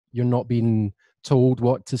you're not being told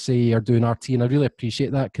what to say or doing RT, and I really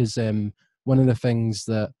appreciate that, because one of the things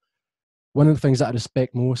that I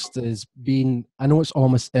respect most is being. I know it's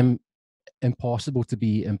almost impossible to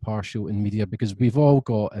be impartial in media because we've all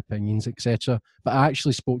got opinions, etc. But I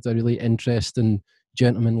actually spoke to a really interesting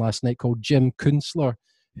gentleman last night called Jim Kunstler,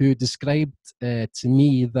 who described to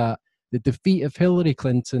me that the defeat of Hillary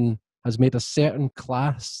Clinton has made a certain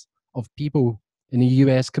class of people in the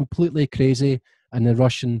US completely crazy, and the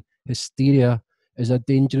Russian hysteria is a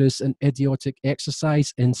dangerous and idiotic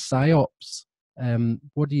exercise in psyops.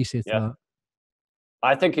 What do you say to Yeah. that?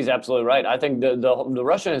 I think he's absolutely right. I think the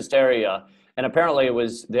Russian hysteria, and apparently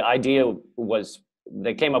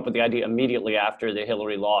they came up with the idea immediately after the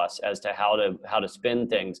Hillary loss as to how to spin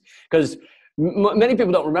things, because many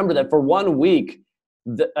people don't remember that for 1 week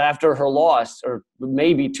after her loss, or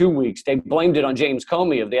maybe 2 weeks, they blamed it on James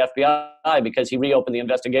Comey of the FBI because he reopened the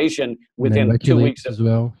investigation And then within 2 weeks WikiLeaks as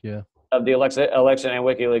well. Yeah. of the election and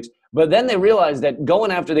WikiLeaks. But then they realized that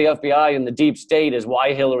going after the FBI and the deep state is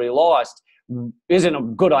why Hillary lost isn't a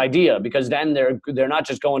good idea, because then they're not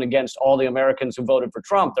just going against all the Americans who voted for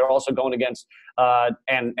Trump, they're also going against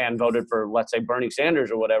and voted for, let's say, Bernie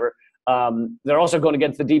Sanders or whatever. They're also going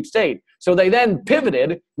against the deep state. So they then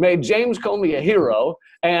pivoted, made James Comey a hero,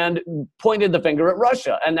 and pointed the finger at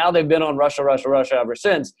Russia. And now they've been on Russia ever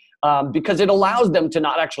since, because it allows them to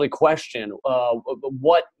not actually question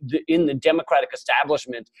what in the Democratic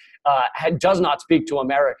establishment does not speak to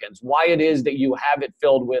Americans, why it is that you have it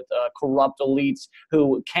filled with corrupt elites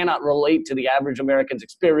who cannot relate to the average American's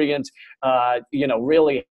experience,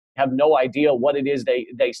 really have no idea what it is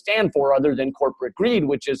they stand for other than corporate greed,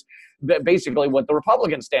 which is basically what the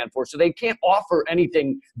Republicans stand for. So they can't offer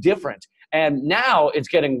anything different. And now it's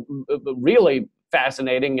getting really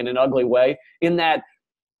fascinating in an ugly way, in that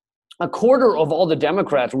a quarter of all the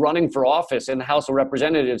Democrats running for office in the House of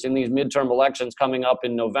Representatives in these midterm elections coming up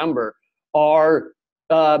in November are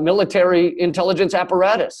military intelligence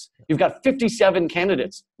apparatus. You've got 57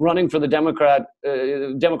 candidates running for the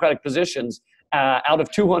Democratic positions out of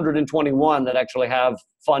 221 that actually have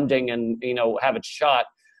funding and have a shot.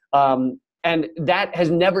 And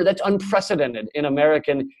that's unprecedented in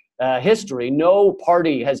American history. No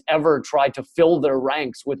party has ever tried to fill their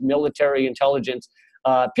ranks with military intelligence.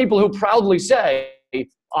 People who proudly say,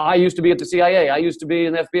 I used to be at the CIA, I used to be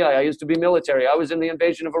in the FBI, I used to be military, I was in the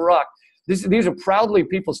invasion of Iraq. These are proudly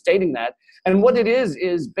people stating that. And what it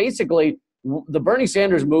is basically the Bernie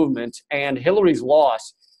Sanders movement and Hillary's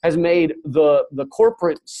loss has made the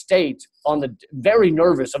corporate state on the very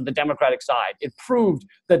nervous of the Democratic side. It proved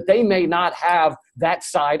that they may not have that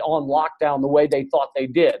side on lockdown the way they thought they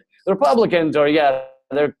did. The Republicans are,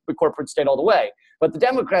 they're the corporate state all the way. But the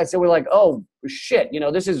Democrats, they were like, oh, shit,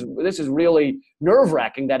 this is really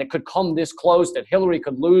nerve-wracking that it could come this close, that Hillary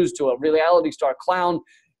could lose to a reality star clown.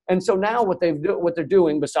 And so now what they're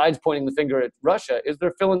doing, besides pointing the finger at Russia, is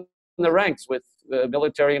they're filling the ranks with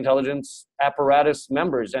military intelligence apparatus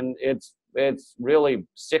members. And it's really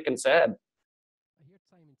sick and sad. I hear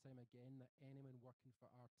time and time again that anyone working for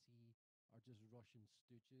RT are just Russian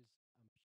stooges.